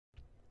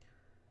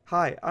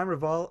Hi, I'm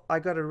Reval. I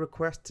got a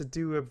request to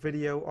do a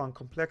video on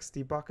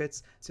complexity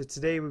buckets, so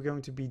today we're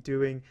going to be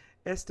doing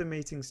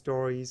estimating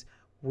stories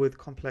with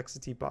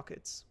complexity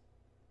buckets.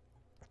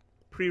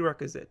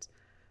 Prerequisite.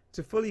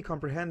 To fully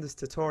comprehend this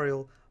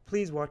tutorial,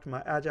 please watch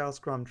my Agile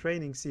Scrum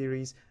training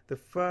series. The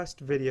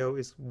first video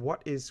is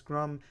What is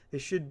Scrum? There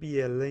should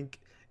be a link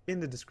in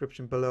the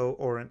description below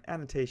or an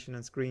annotation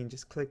on screen.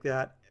 Just click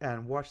that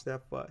and watch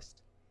that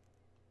first.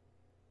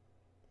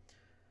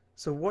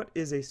 So what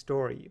is a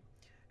story?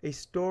 A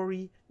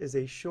story is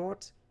a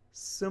short,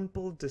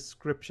 simple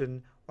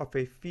description of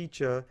a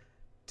feature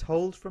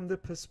told from the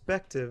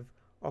perspective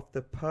of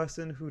the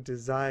person who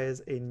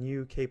desires a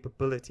new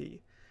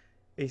capability.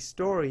 A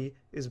story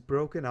is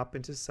broken up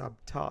into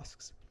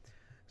subtasks.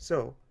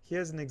 So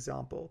here's an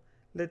example.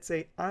 Let's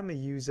say I'm a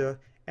user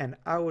and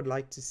I would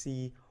like to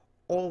see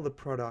all the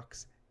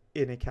products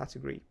in a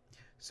category.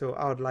 So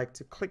I would like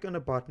to click on a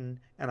button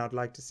and I'd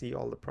like to see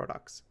all the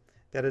products.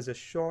 That is a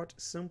short,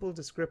 simple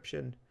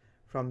description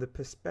from the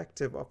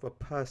perspective of a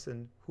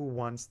person who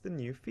wants the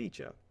new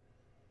feature.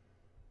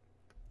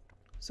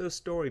 So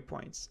story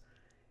points.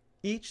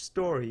 Each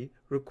story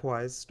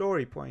requires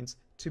story points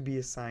to be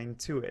assigned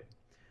to it.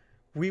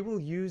 We will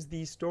use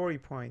these story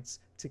points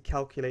to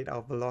calculate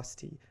our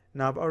velocity.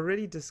 Now, I've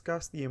already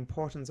discussed the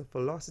importance of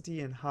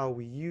velocity and how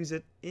we use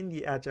it in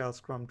the Agile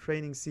Scrum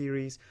training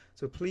series,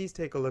 so please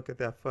take a look at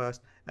that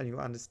first and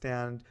you'll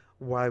understand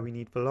why we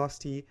need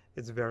velocity.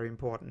 It's very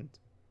important.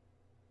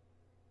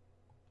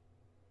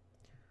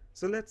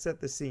 So let's set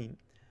the scene.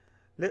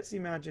 Let's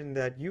imagine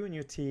that you and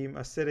your team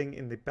are sitting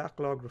in the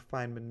backlog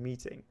refinement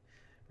meeting.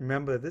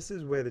 Remember, this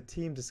is where the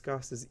team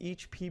discusses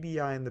each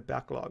PBI in the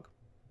backlog.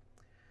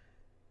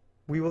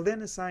 We will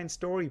then assign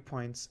story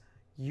points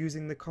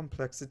using the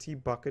complexity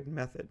bucket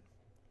method.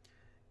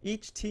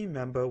 Each team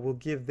member will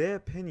give their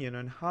opinion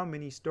on how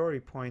many story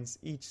points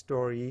each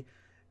story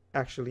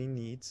actually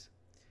needs,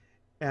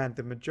 and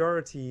the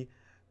majority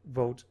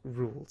vote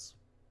rules.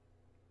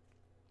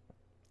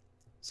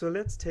 So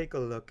let's take a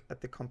look at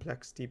the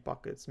complexity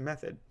buckets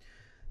method.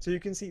 So you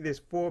can see there's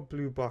 4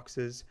 blue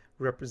boxes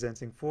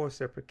representing 4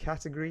 separate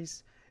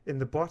categories. In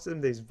the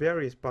bottom there's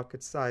various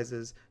bucket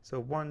sizes, so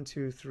 1,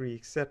 2, 3,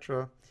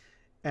 etc.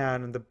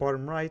 And on the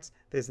bottom right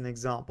there's an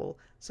example.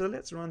 So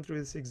let's run through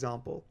this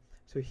example.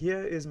 So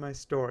here is my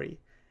story.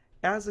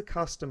 As a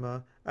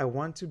customer, I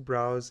want to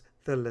browse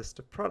the list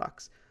of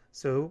products.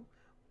 So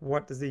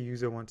what does the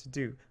user want to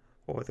do?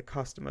 Or the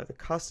customer? The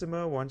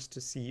customer wants to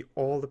see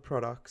all the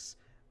products,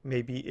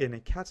 maybe in a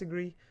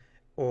category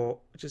or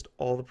just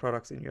all the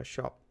products in your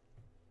shop.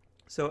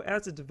 So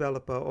as a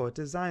developer or a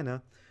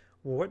designer,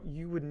 what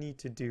you would need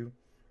to do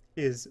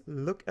is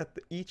look at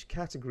each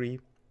category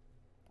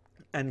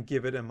and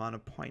give it an amount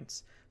of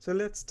points. So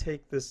let's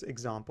take this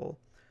example.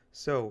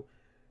 So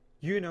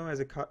you know, as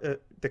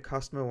the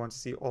customer wants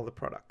to see all the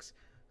products.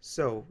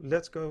 So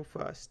let's go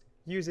first.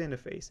 User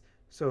interface.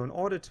 So in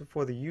order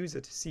for the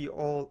user to see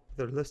all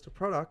the list of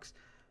products,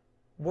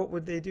 what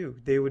would they do?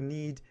 They would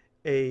need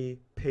a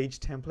page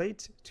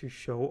template to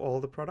show all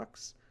the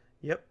products.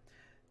 Yep.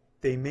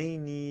 They may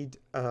need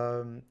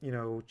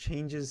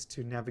changes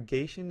to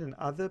navigation and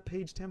other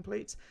page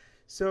templates.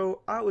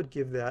 So I would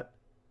give that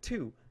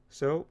 2.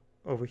 So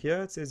over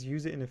here it says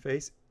user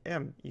interface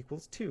M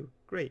equals 2.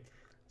 Great.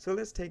 So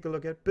let's take a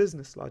look at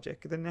business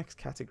logic, the next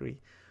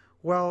category.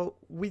 Well,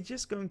 we're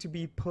just going to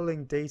be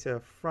pulling data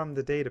from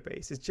the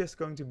database. It's just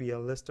going to be a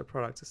list of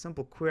products, a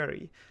simple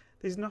query.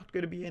 There's not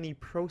going to be any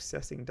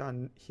processing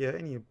done here,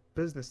 any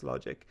business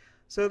logic.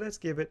 So let's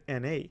give it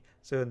NA.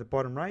 So in the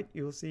bottom right,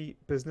 you'll see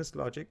business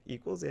logic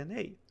equals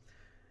NA.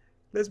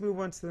 Let's move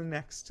on to the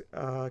next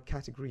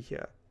category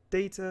here,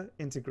 data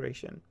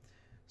integration.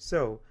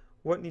 So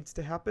what needs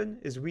to happen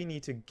is we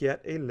need to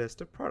get a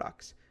list of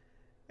products.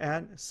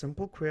 And a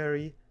simple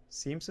query,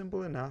 seems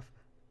simple enough,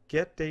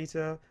 get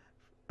data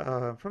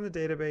from the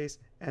database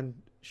and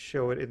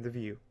show it in the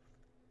view.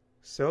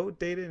 So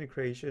data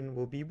integration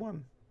will be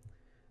 1.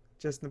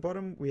 Just in the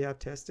bottom we have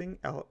testing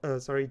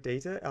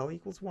data L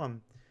equals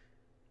 1.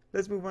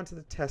 Let's move on to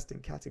the testing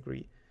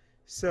category.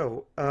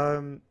 So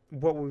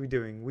what were we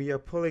doing? We are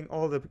pulling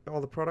all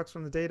the products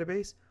from the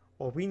database.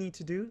 All we need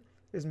to do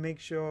is make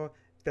sure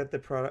that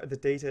the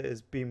data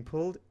is being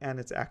pulled and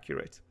it's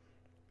accurate.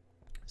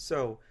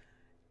 So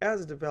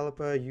as a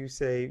developer, you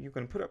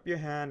can put up your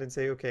hand and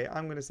say, okay,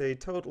 I'm going to say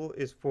total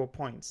is 4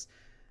 points.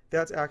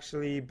 That's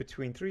actually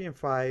between 3 and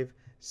 5,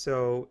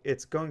 so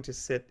it's going to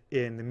sit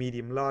in the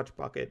medium large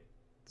bucket.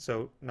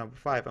 So number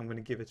 5, I'm going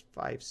to give it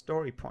 5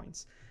 story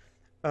points.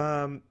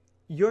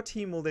 Your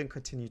team will then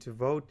continue to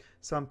vote.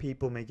 Some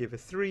people may give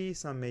it 3,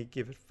 some may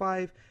give it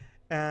 5.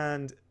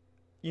 And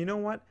you know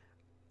what?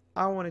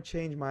 I want to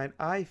change mine.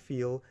 I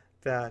feel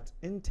that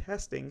in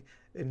testing,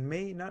 it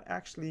may not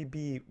actually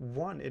be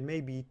 1, it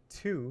may be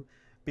 2,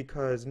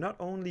 because not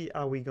only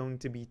are we going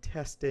to be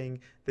testing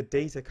the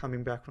data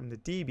coming back from the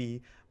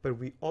DB, but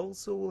we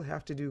also will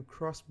have to do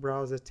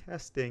cross-browser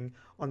testing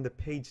on the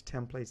page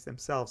templates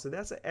themselves. So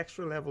that's an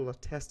extra level of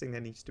testing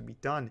that needs to be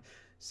done.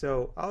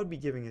 So I would be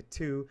giving it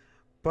 2,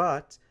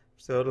 but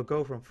So it'll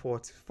go from 4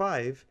 to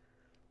 5,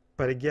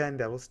 but again,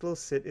 that will still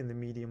sit in the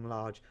medium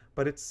large.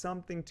 But it's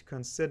something to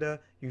consider.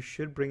 You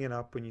should bring it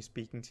up when you're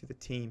speaking to the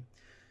team.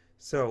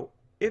 So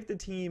if the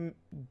team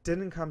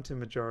didn't come to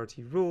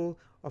majority rule,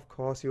 of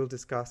course, you'll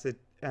discuss it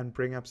and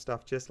bring up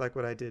stuff just like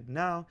what I did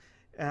now,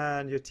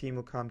 and your team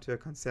will come to a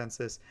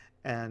consensus,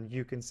 and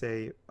you can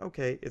say,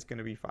 okay, it's going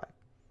to be 5.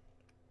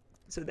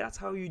 So that's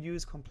how you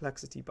use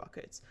complexity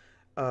buckets.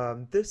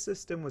 This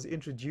system was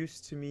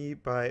introduced to me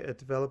by a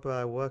developer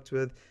I worked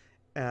with,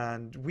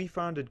 and we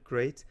found it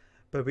great,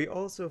 but we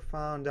also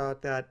found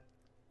out that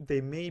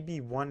there may be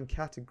one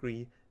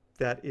category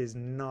that is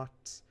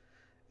not,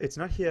 it's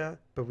not here,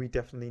 but we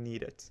definitely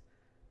need it.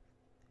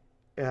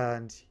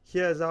 And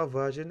here's our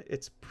version.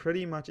 It's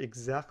pretty much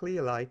exactly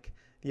alike.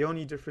 The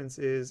only difference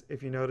is,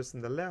 if you notice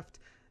on the left,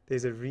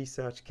 there's a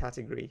research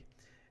category.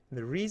 And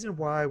the reason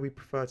why we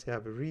prefer to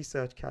have a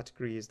research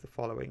category is the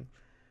following.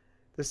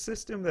 The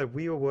system that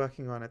we were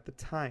working on at the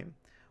time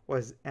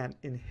was an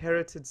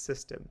inherited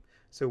system.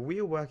 So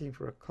we were working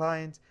for a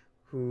client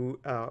who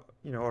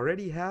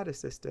already had a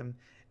system,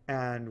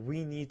 and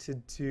we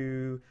needed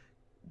to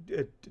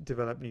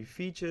develop new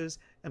features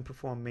and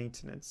perform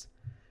maintenance.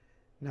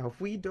 Now, if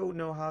we don't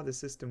know how the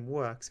system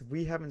works, if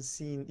we haven't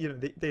seen,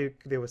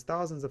 there was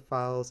thousands of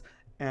files,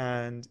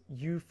 and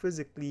you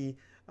physically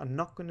are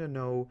not going to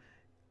know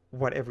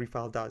what every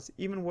file does.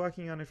 Even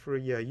working on it for a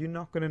year, you're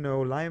not going to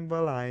know line by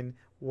line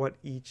what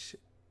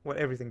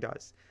everything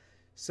does.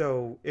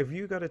 So if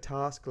you got a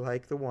task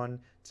like the one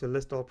to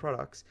list all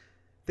products,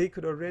 they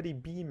could already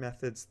be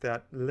methods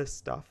that list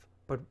stuff,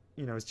 but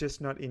it's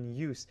just not in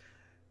use.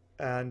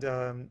 And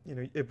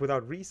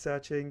without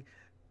researching,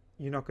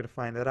 you're not going to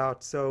find that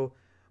out. So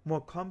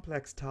more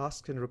complex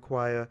tasks can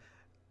require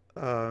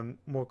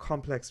more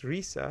complex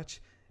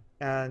research,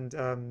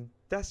 and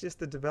that's just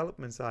the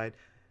development side.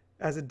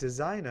 As a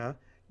designer,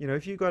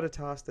 if you got a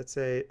task that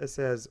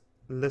says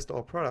list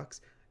all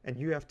products, and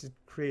you have to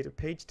create a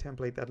page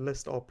template that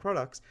lists all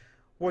products,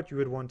 what you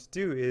would want to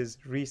do is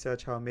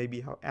research how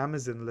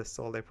Amazon lists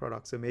all their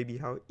products, or maybe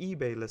how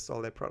eBay lists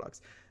all their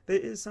products. There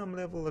is some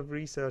level of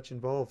research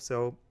involved,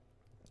 so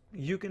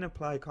you can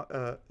apply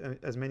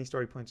as many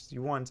story points as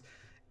you want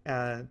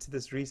to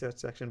this research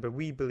section, but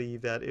we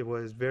believe that it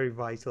was very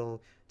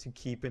vital to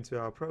keep into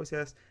our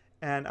process,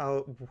 and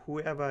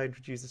whoever I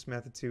introduce this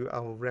method to, I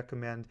will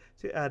recommend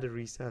to add a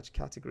research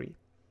category.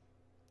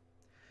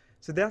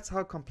 So that's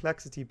how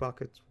complexity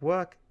buckets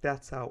work.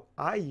 That's how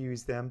I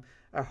use them.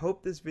 I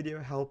hope this video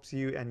helps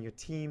you and your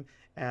team,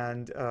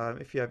 and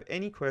if you have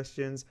any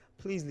questions,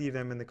 please leave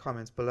them in the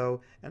comments below,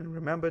 and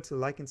remember to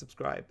like and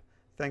subscribe.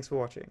 Thanks for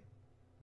watching.